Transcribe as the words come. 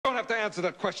have to answer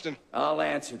that question. I'll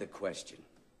answer the question.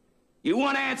 You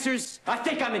want answers? I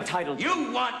think I'm entitled.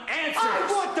 You want answers? I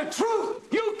want the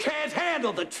truth! You can't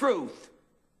handle the truth.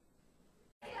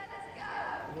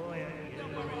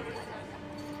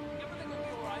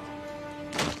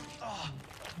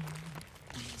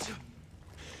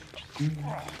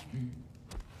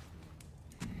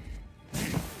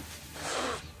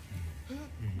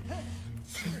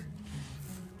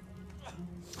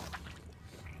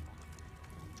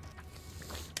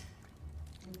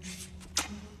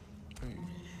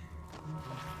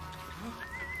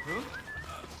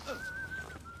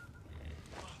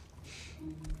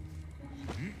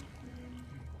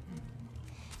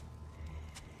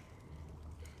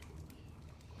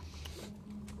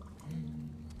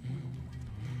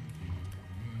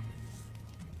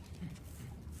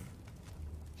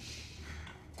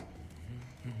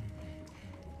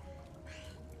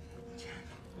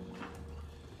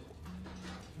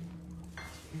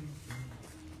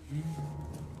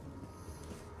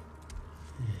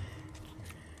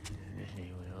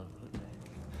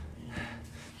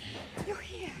 You're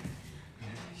here.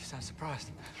 You sound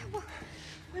surprised. Yeah, well,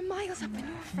 we're miles up and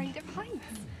you're afraid of heights.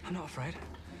 I'm not afraid.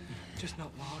 Just not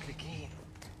wildly keen.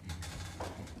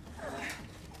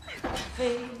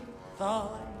 Fee, fi,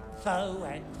 fo,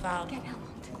 and fum. Get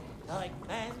Elmont. Like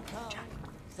mankind,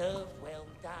 serve well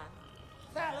done.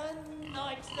 Fallon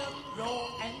likes them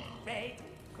raw and red,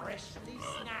 freshly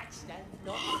snatched and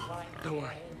not quite Don't worry.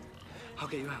 dead. I'll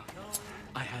get you out.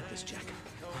 I had this, Jack.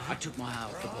 I took my eye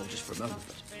off the ball just for a moment,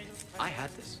 but I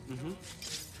had this.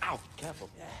 Ow, careful.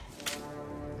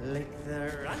 Lick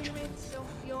the runnymits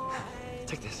off your hand.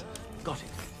 Take this. Got it.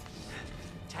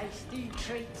 Tasty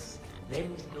treats,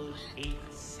 them's good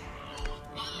eats.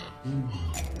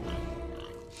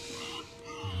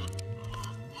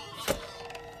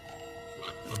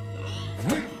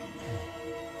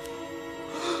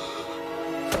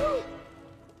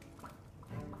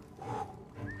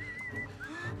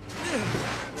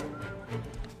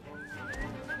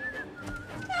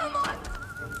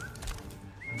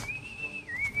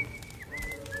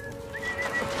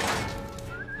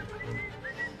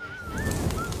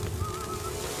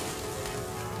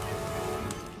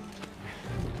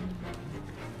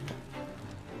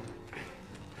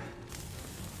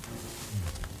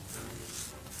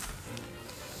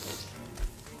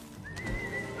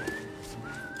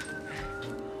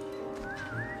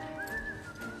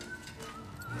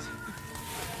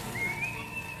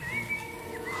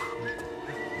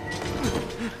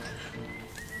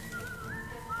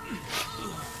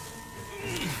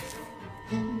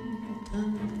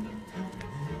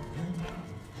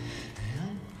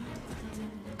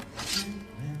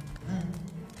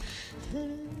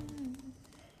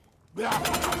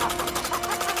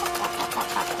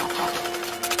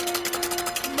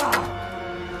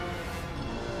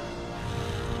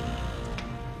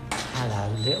 Hello,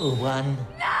 little one.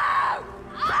 No!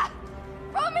 Ah!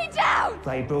 Put me down!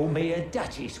 They brought me a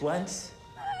duchess once.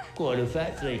 Quite a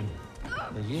fat thing.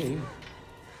 But you,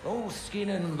 all skin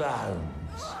and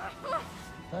bones.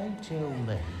 They tell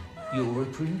me you're a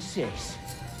princess.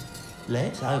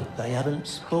 Let's hope they haven't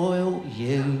spoiled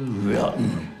you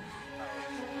rotten.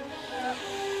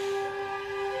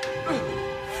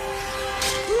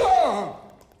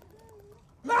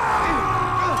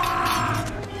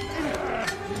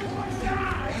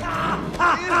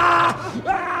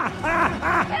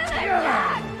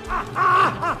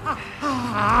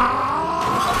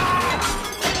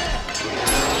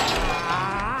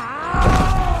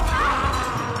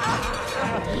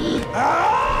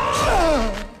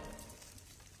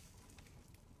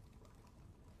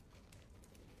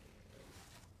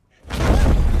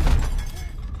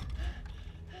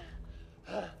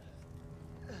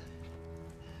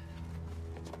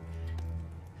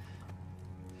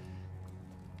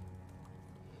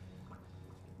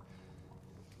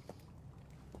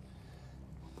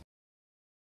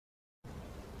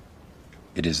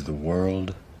 It is the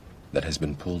world that has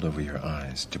been pulled over your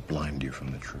eyes to blind you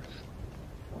from the truth.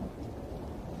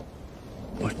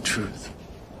 What truth?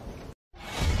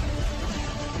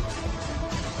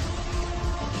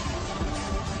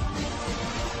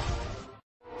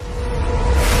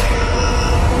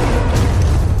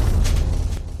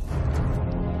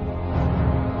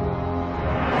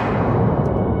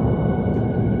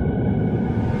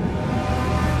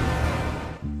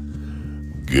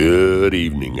 Good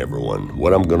evening, everyone.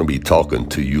 What I'm going to be talking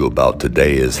to you about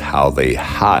today is how they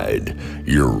hide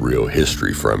your real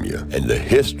history from you. And the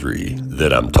history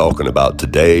that I'm talking about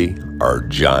today are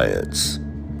giants.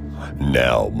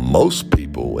 Now, most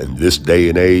people in this day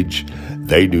and age,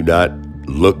 they do not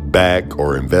look back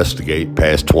or investigate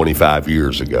past 25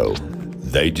 years ago.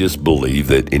 They just believe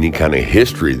that any kind of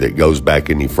history that goes back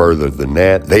any further than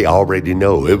that, they already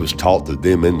know. It was taught to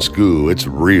them in school. It's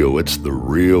real. It's the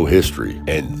real history.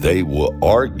 And they will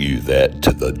argue that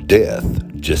to the death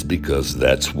just because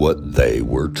that's what they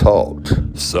were taught.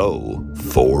 So,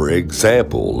 for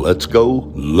example, let's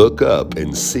go look up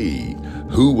and see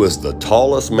who was the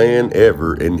tallest man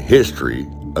ever in history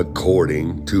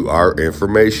according to our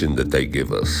information that they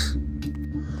give us.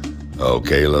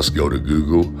 Okay, let's go to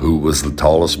Google. Who was the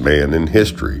tallest man in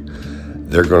history?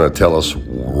 They're going to tell us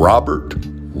Robert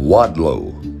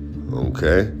Wadlow.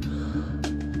 Okay,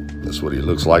 that's what he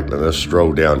looks like. Now let's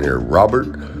stroll down here.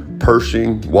 Robert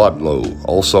Pershing Wadlow,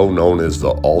 also known as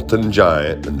the Alton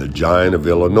Giant and the Giant of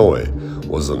Illinois,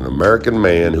 was an American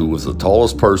man who was the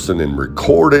tallest person in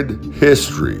recorded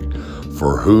history,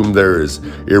 for whom there is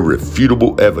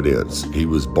irrefutable evidence. He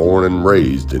was born and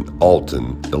raised in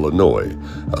Alton, Illinois,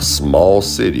 a small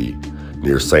city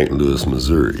near St. Louis,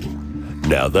 Missouri.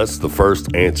 Now, that's the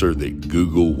first answer that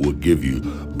Google will give you,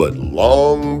 but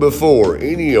long before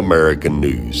any American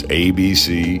news,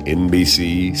 ABC,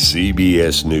 NBC,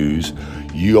 CBS News,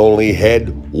 you only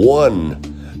had one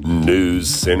news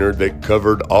center that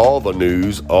covered all the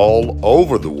news all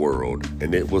over the world,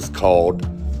 and it was called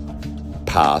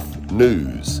Path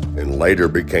News, and later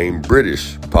became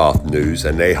British Path News,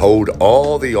 and they hold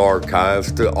all the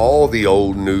archives to all the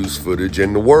old news footage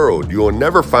in the world. You will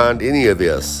never find any of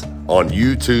this on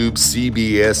YouTube,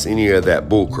 CBS, any of that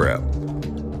bullcrap.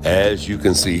 As you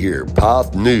can see here,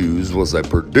 Path News was a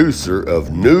producer of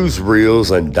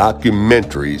newsreels and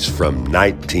documentaries from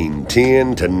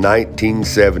 1910 to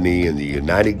 1970 in the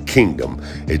United Kingdom.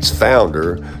 Its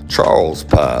founder, Charles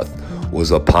Path,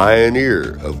 was a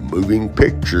pioneer of moving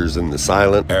pictures in the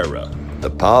silent era. The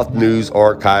Path News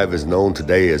Archive is known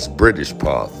today as British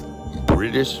Path.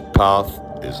 British Path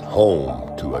is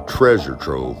home to a treasure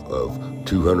trove of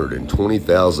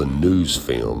 220,000 news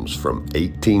films from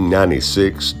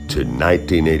 1896 to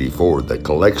 1984. The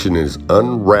collection is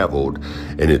unraveled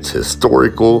in its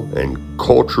historical and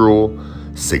cultural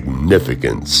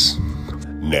significance.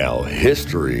 Now,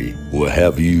 history will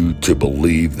have you to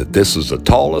believe that this is the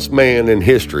tallest man in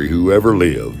history who ever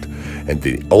lived. And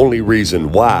the only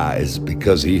reason why is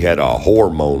because he had a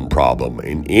hormone problem.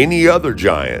 And any other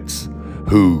giants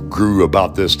who grew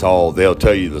about this tall, they'll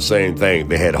tell you the same thing.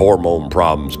 They had hormone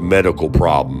problems, medical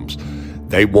problems.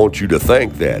 They want you to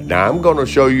think that. Now, I'm going to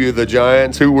show you the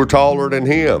giants who were taller than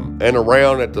him and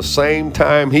around at the same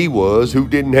time he was, who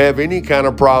didn't have any kind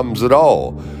of problems at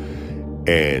all.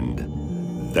 And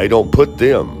they don't put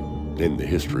them in the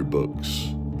history books.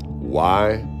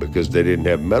 Why? Because they didn't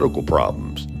have medical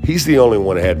problems. He's the only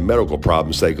one that had medical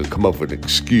problems, so they could come up with an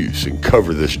excuse and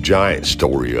cover this giant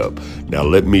story up. Now,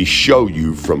 let me show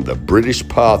you from the British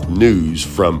Path News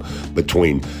from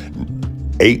between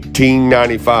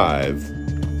 1895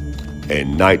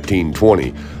 and 1920.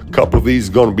 A couple of these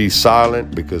are going to be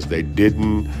silent because they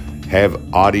didn't have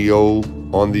audio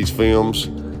on these films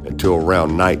until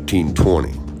around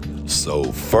 1920. So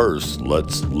first,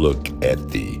 let's look at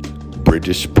the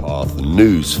British Path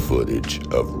News footage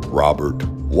of Robert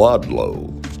Wadlow.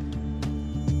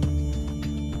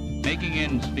 Making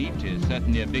ends meet is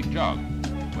certainly a big job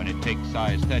when it takes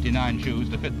size 39 shoes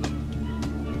to fit them.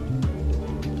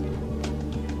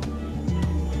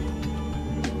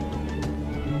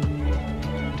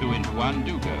 Two-inch-one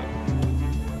do go.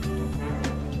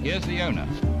 Here's the owner,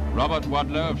 Robert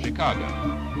Wadlow of Chicago,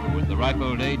 who at the ripe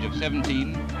old age of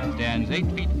 17 stands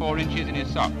 8 feet 4 inches in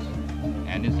his socks,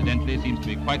 and incidentally seems to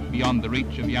be quite beyond the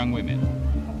reach of young women.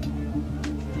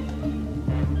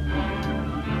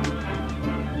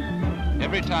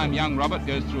 Every time young Robert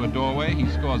goes through a doorway, he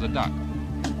scores a duck.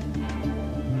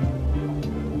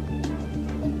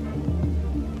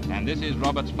 And this is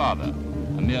Robert's father,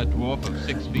 a mere dwarf of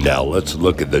 6 feet. Now let's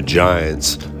look at the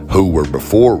giants who were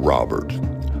before Robert,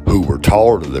 who were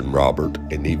taller than Robert,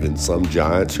 and even some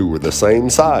giants who were the same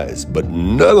size, but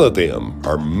none of them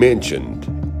are mentioned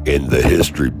in the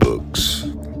history books.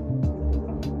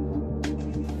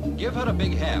 Give her a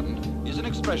big hand is an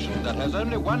expression that has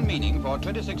only one meaning for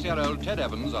 26-year-old Ted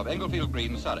Evans of Englefield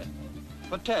Green, Surrey.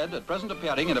 For Ted, at present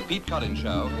appearing in a Pete Collins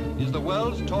show, is the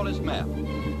world's tallest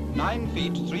man. 9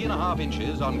 feet 3.5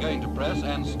 inches on going to press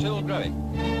and still growing.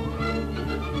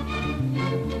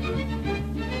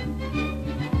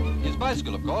 His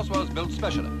bicycle, of course, was built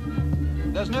specially.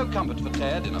 There's no comfort for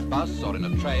Ted in a bus or in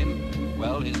a train.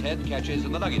 Well, his head catches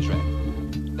in the luggage rack.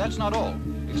 That's not all.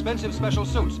 Expensive special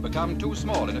suits become too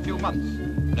small in a few months.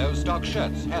 No stock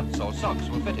shirts, hats or socks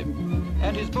will fit him.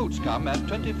 And his boots come at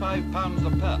 £25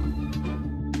 a pair.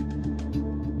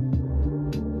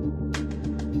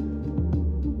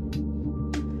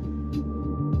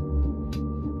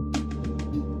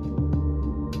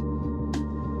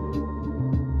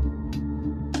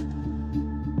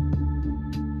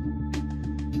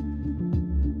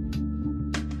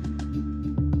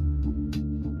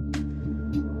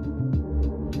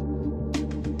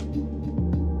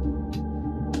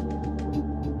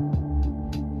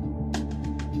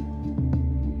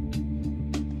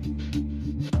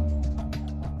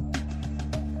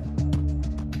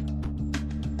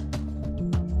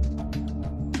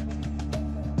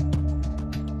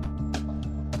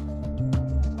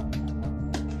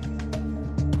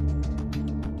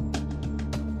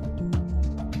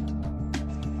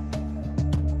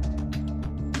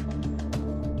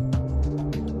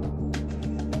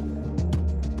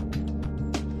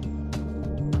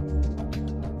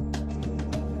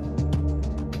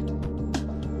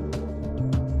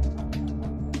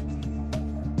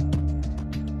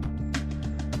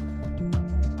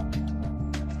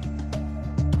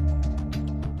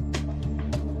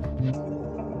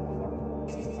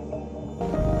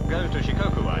 the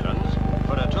Shikoku Islands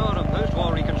for a tour of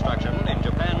post-war reconstruction in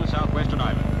Japan's southwestern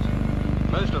islands.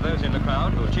 Most of those in the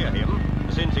crowd will cheer him,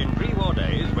 since in pre-war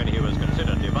days, when he was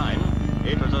considered divine,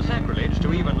 it was a sacrilege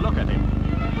to even look at him.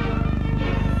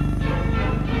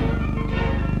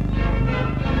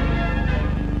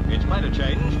 It's quite a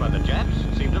change, but the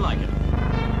Japs seem to like it.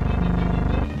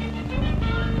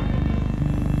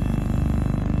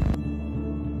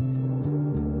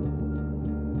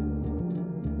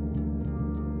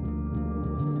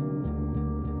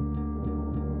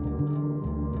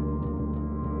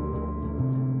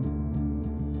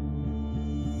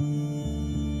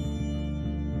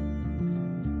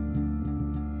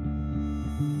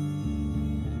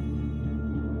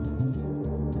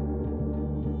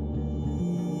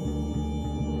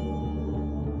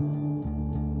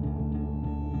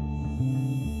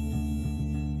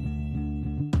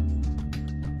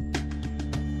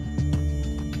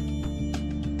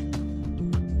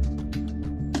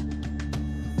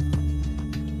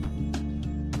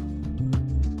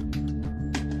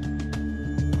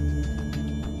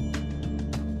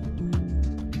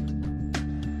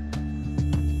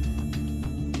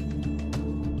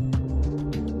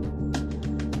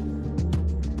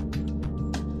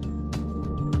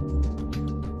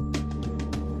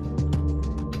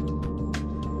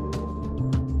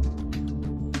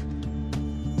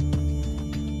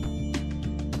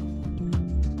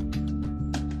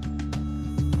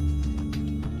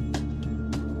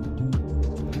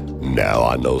 Now,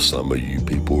 I know some of you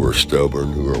people are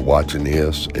stubborn who are watching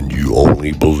this, and you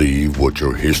only believe what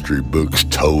your history books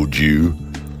told you.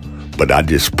 But I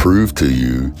just proved to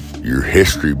you your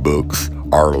history books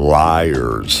are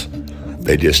liars.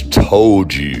 They just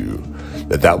told you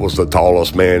that that was the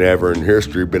tallest man ever in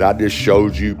history, but I just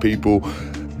showed you people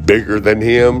bigger than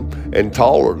him and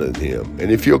taller than him.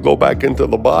 And if you'll go back into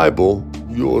the Bible,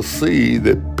 you'll see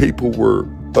that people were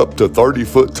up to 30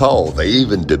 foot tall. They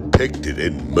even depicted it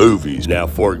in movies. Now,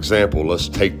 for example, let's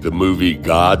take the movie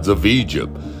Gods of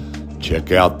Egypt.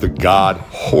 Check out the god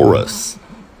Horus.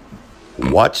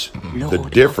 Watch the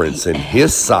difference in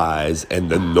his size and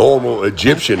the normal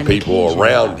Egyptian people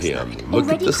around him. Look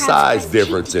at the size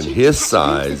difference in his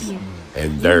size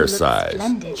and their size.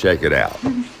 Check it out.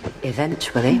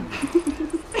 Eventually.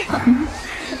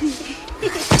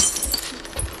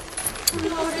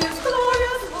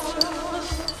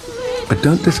 But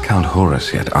don't discount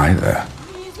Horus yet either,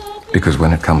 because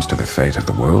when it comes to the fate of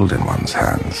the world in one's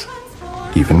hands,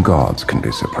 even gods can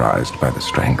be surprised by the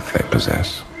strength they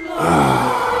possess.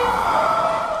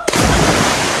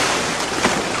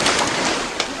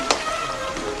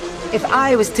 If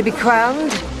I was to be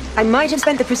crowned, I might have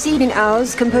spent the preceding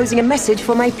hours composing a message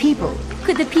for my people.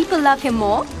 Could the people love him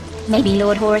more? Maybe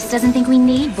Lord Horus doesn't think we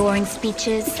need boring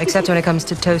speeches. Except when it comes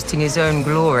to toasting his own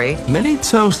glory. Many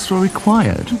toasts were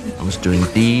required. I was doing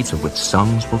deeds of which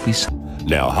songs will be sung.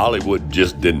 Now, Hollywood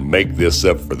just didn't make this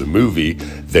up for the movie.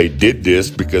 They did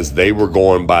this because they were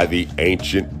going by the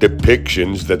ancient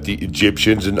depictions that the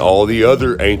Egyptians and all the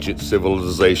other ancient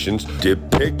civilizations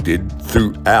depicted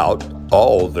throughout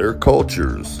all their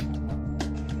cultures.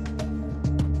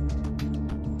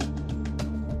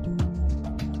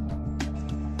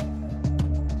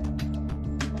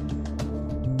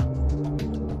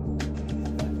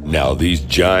 Now, these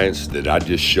giants that I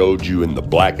just showed you in the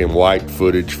black and white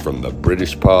footage from the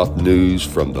British Path News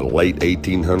from the late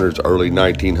 1800s, early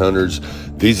 1900s,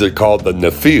 these are called the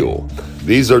Nephil.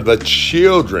 These are the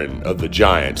children of the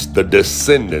giants, the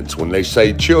descendants. When they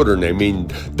say children, they mean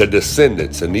the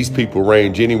descendants. And these people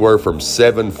range anywhere from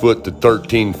 7 foot to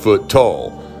 13 foot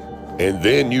tall. And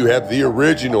then you have the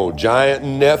original giant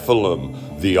Nephilim,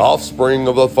 the offspring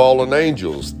of the fallen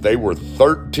angels. They were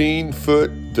 13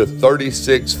 foot to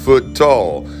 36 foot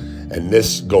tall. And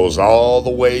this goes all the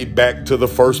way back to the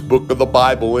first book of the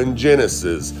Bible in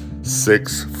Genesis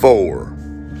 6:4.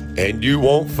 And you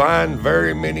won't find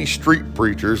very many street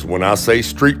preachers. When I say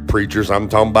street preachers, I'm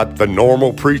talking about the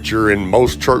normal preacher in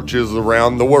most churches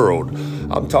around the world.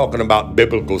 I'm talking about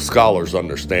biblical scholars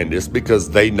understand this because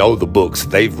they know the books.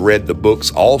 They've read the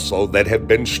books also that have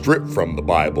been stripped from the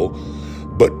Bible.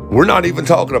 But we're not even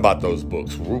talking about those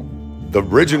books. The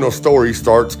original story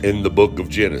starts in the book of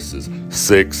Genesis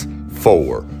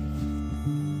 6:4.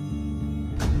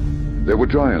 There were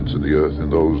giants in the earth in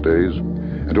those days,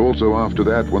 and also after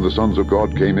that, when the sons of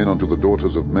God came in unto the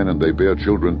daughters of men, and they bare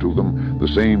children to them, the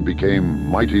same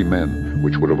became mighty men,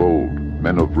 which were of old,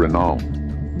 men of renown.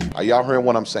 Are y'all hearing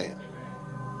what I'm saying?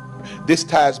 This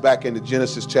ties back into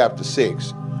Genesis chapter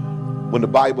 6, when the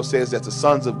Bible says that the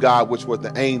sons of God, which were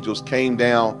the angels, came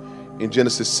down in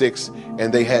Genesis 6,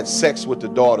 and they had sex with the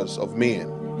daughters of men.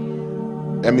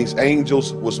 That means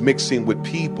angels was mixing with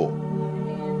people.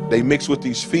 They mixed with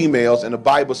these females, and the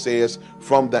Bible says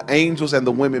from the angels and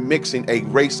the women mixing, a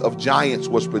race of giants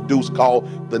was produced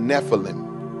called the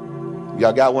Nephilim.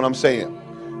 Y'all got what I'm saying?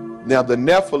 Now the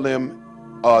Nephilim,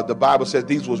 the Bible says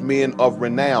these was men of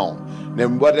renown. Now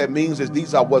what that means is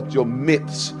these are what your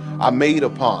myths are made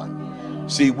upon.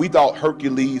 See, we thought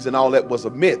Hercules and all that was a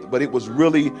myth, but it was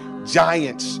really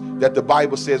giants that the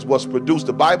Bible says was produced.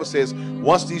 The Bible says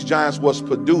once these giants was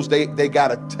produced, they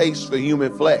got a taste for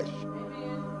human flesh.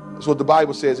 That's what the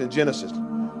Bible says in Genesis.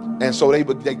 And so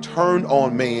they turned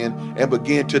on man and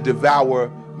began to devour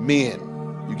men.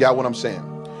 You got what I'm saying?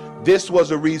 This was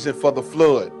a reason for the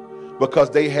flood, because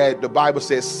they had, the Bible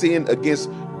says, sin against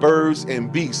birds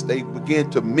and beasts. They began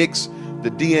to mix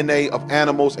the DNA of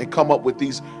animals and come up with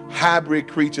these hybrid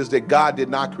creatures that God did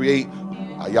not create.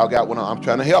 Y'all got what I'm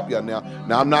trying to help y'all now.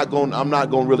 Now I'm not going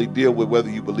to really deal with whether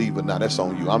you believe or not. That's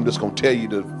on you. I'm just going to tell you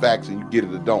the facts and you get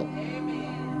it or don't.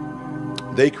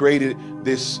 They created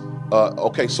this,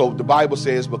 okay, so the Bible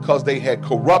says because they had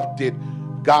corrupted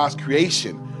God's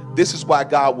creation, this is why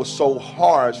God was so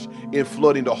harsh in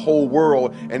flooding the whole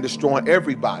world and destroying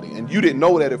everybody. And you didn't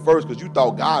know that at first because you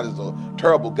thought God is a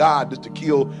terrible God just to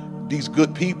kill these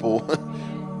good people.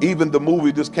 Even the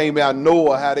movie just came out,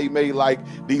 Noah, how they made like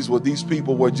these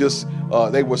people were just,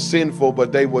 they were sinful,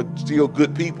 but they were still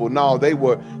good people. No,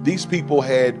 these people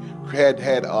had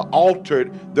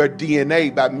altered their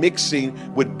DNA by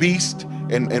mixing with beasts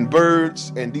and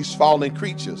birds and these fallen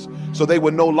creatures. So they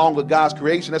were no longer God's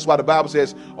creation. That's why the Bible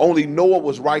says only Noah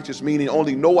was righteous, meaning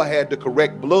only Noah had the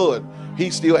correct blood.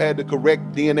 He still had the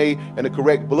correct DNA and the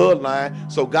correct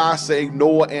bloodline. So God saved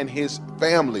Noah and his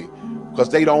family, because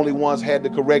they the only ones had the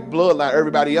correct bloodline.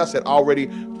 Everybody else had already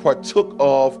partook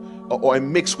of or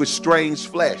mixed with strange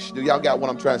flesh. Y'all got what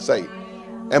I'm trying to say?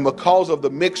 And because of the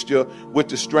mixture with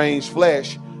the strange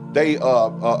flesh, they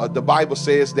the Bible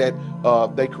says that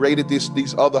they created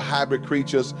these other hybrid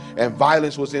creatures, and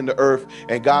violence was in the earth,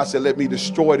 and God said, let me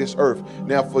destroy this earth.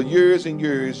 Now for years and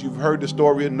years you've heard the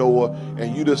story of Noah,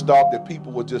 and you just thought that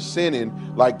people were just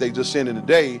sinning like they just sinning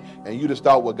today, and you just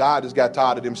thought, well, God just got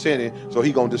tired of them sinning, so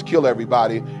he gonna just kill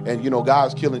everybody, and you know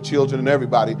God's killing children and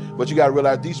everybody. But you got to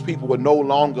realize these people were no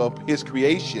longer his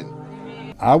creation.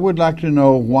 I would like to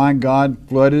know why God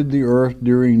flooded the earth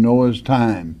during Noah's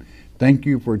time. Thank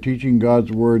you for teaching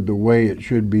God's word the way it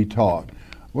should be taught.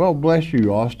 Well, bless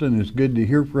you, Austin. It's good to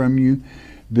hear from you.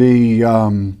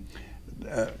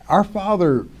 Our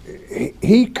Father,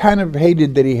 he kind of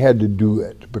hated that he had to do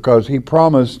it, because he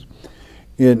promised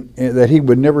that he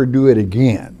would never do it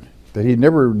again, that he'd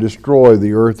never destroy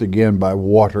the earth again by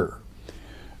water.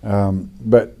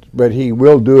 But he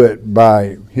will do it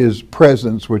by his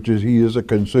presence, which is he is a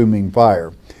consuming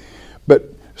fire.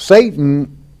 But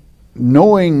Satan,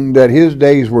 knowing that his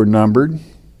days were numbered,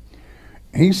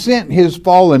 he sent his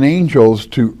fallen angels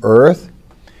to earth,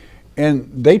 and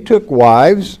they took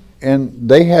wives, and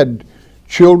they had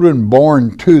children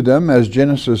born to them, as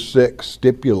Genesis 6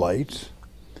 stipulates.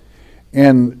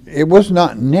 And it was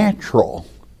not natural.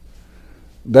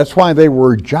 That's why they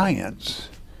were giants.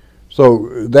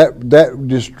 So that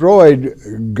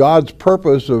destroyed God's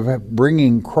purpose of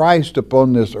bringing Christ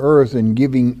upon this earth and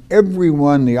giving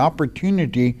everyone the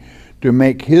opportunity to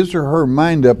make his or her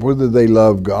mind up whether they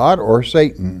love God or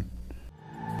Satan.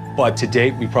 But to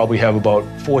date, we probably have about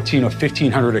 1,400 or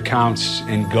 1,500 accounts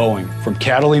in going, from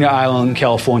Catalina Island,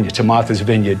 California to Martha's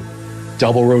Vineyard.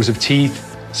 Double rows of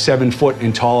teeth, 7 foot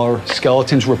and taller,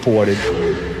 skeletons reported.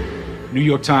 New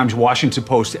York Times, Washington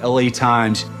Post, LA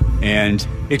Times, and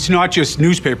it's not just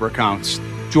newspaper accounts.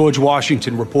 George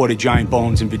Washington reported giant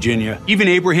bones in Virginia. Even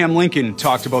Abraham Lincoln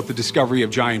talked about the discovery of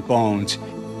giant bones.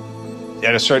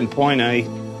 At a certain point, I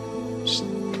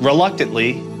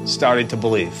reluctantly started to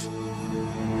believe.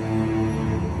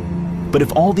 But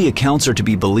if all the accounts are to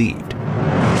be believed,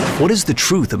 what is the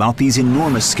truth about these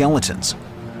enormous skeletons?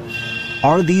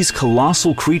 Are these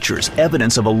colossal creatures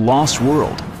evidence of a lost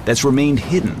world that's remained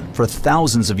hidden for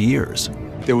thousands of years?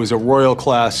 There was a royal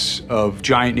class of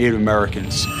giant Native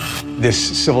Americans.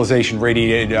 This civilization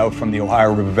radiated out from the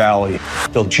Ohio River Valley,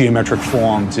 built geometric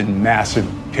forms in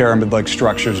massive pyramid-like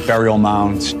structures, burial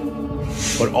mounds.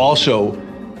 But also,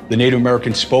 the Native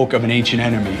Americans spoke of an ancient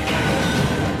enemy,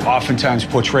 oftentimes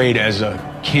portrayed as a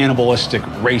cannibalistic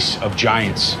race of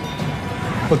giants.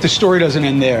 But the story doesn't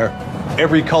end there.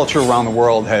 Every culture around the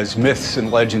world has myths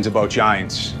and legends about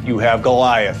giants. You have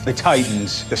Goliath, the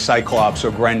Titans, the Cyclops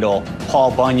or Grendel,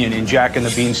 Paul Bunyan and Jack and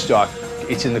the Beanstalk.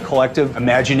 It's in the collective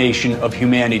imagination of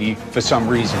humanity for some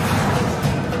reason.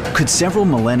 Could several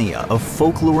millennia of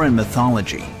folklore and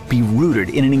mythology be rooted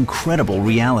in an incredible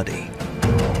reality?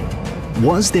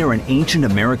 Was there an ancient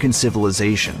American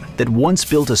civilization that once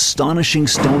built astonishing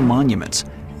stone monuments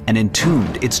and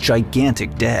entombed its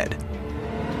gigantic dead?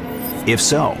 If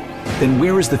so, then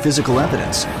where is the physical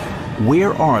evidence?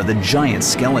 Where are the giant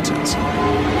skeletons?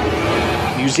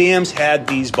 Museums had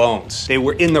these bones. They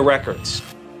were in the records.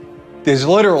 There's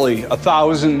literally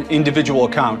 1,000 individual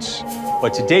accounts,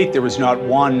 but to date there is not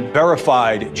one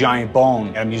verified giant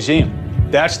bone at a museum.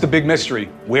 That's the big mystery.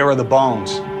 Where are the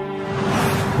bones?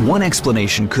 One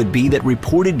explanation could be that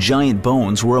reported giant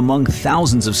bones were among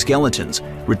thousands of skeletons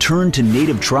returned to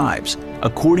native tribes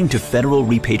according to federal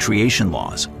repatriation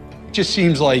laws. It just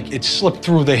seems like it slipped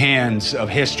through the hands of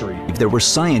history. There were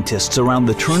scientists around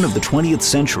the turn of the 20th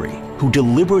century who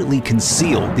deliberately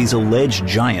concealed these alleged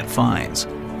giant finds.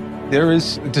 There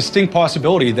is a distinct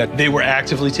possibility that they were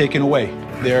actively taken away.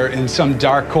 They're in some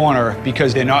dark corner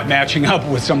because they're not matching up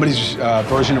with somebody's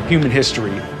version of human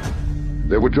history.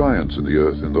 There were giants in the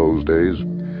earth in those days,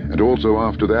 and also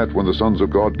after that, when the sons of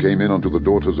God came in unto the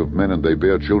daughters of men, and they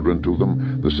bare children to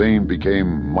them, the same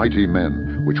became mighty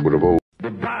men, which were of old. The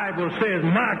Bible says,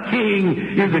 my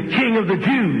king is the king of the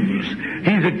Jews.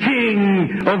 He's a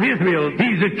king of Israel.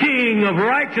 He's a king of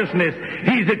righteousness.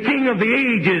 He's the king of the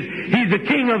ages. He's the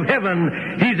king of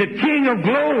heaven. He's the king of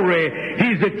glory.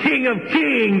 He's the king of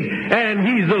kings. And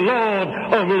he's the Lord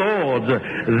of lords.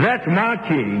 That's my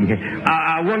king.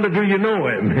 I wonder, do you know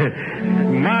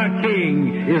him? My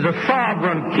king is a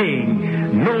sovereign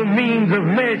king. No means of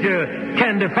measure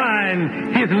can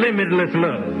define his limitless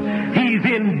love. He's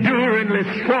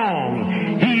enduringly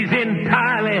strong. He's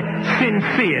entirely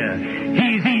sincere.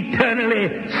 He's eternally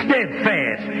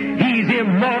steadfast. He's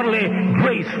immortally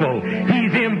graceful.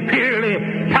 He's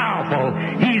imperially powerful.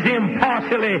 He's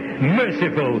impartially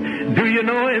merciful. Do you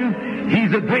know him?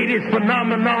 He's the greatest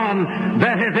phenomenon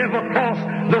that has ever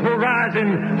crossed the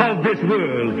horizon of this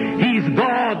world. He's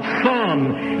God's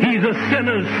Son. He's a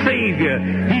sinner's Savior.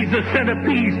 He's the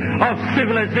centerpiece of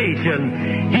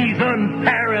civilization. He's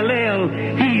unparalleled.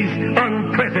 He's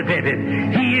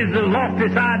unprecedented. He is the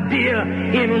loftiest idea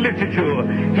in literature.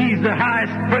 He's the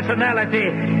highest personality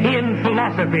in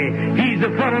philosophy. He's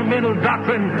the fundamental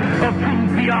doctrine of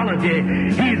true theology.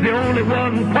 He's the only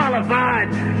one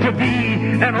qualified to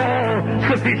be an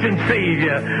all-sufficient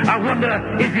Savior. I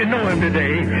wonder if you know him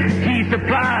today. He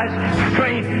supplies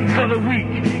strength for the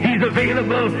weak. He's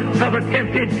available for the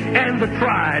tempted and the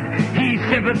tried. He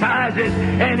sympathizes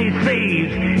and he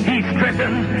saves. He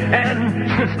strengthens and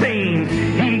sustains.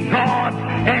 He guards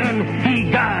and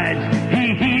he guides.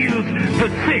 He heals the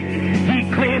sick.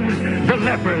 He cleanses the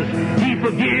lepers. He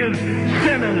forgives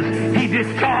sinners. He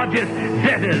discharges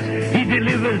debtors. He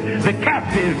delivers the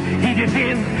captive. He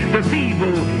defends the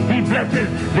feeble. He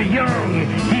blesses the young.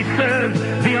 He serves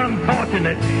the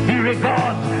unfortunate. He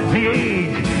regards the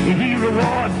aged. He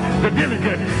rewards the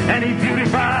diligent. And he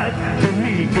beautifies the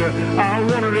meek. I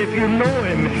wonder if you know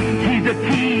him. He's the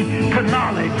key to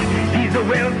knowledge. He's the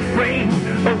wellspring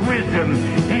of wisdom.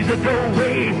 He's the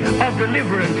doorway of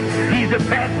deliverance. He's the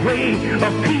pathway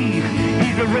of peace.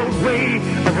 He's the roadway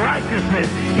of righteousness.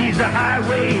 He's the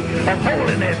highway of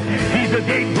holiness. He's the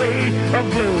gateway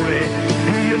of glory.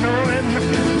 Do you know him?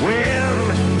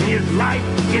 Well, his light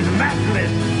is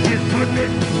matchless. His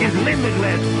goodness is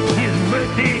limitless. His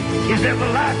mercy is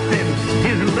everlasting.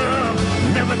 His love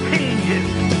never changes.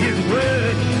 His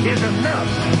word is enough.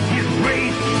 His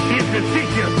grace is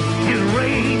sufficient. His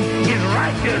reign is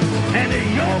righteous. And his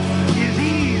yoke is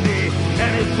easy.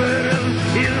 And his burden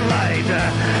is light.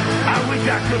 I wish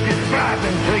I could describe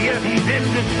him to you. He's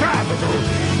indescribable.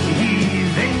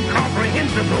 He's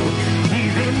incomprehensible.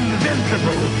 He's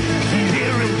invincible. He's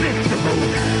irresistible.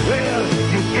 Well,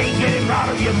 you can't get him out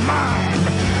of your mind.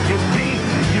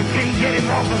 You can't get him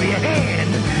off of your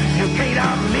hand. You can't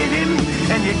outlive him,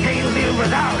 and you can't live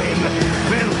without him.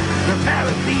 Well, the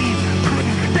Pharisees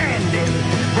couldn't stand him,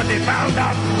 but they found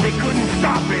out they couldn't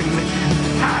stop him.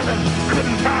 Pilate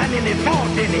couldn't find any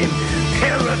fault in him.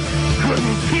 Herod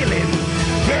couldn't kill him.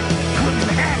 Death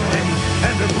couldn't handle him,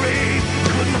 and the grave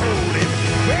couldn't hold him.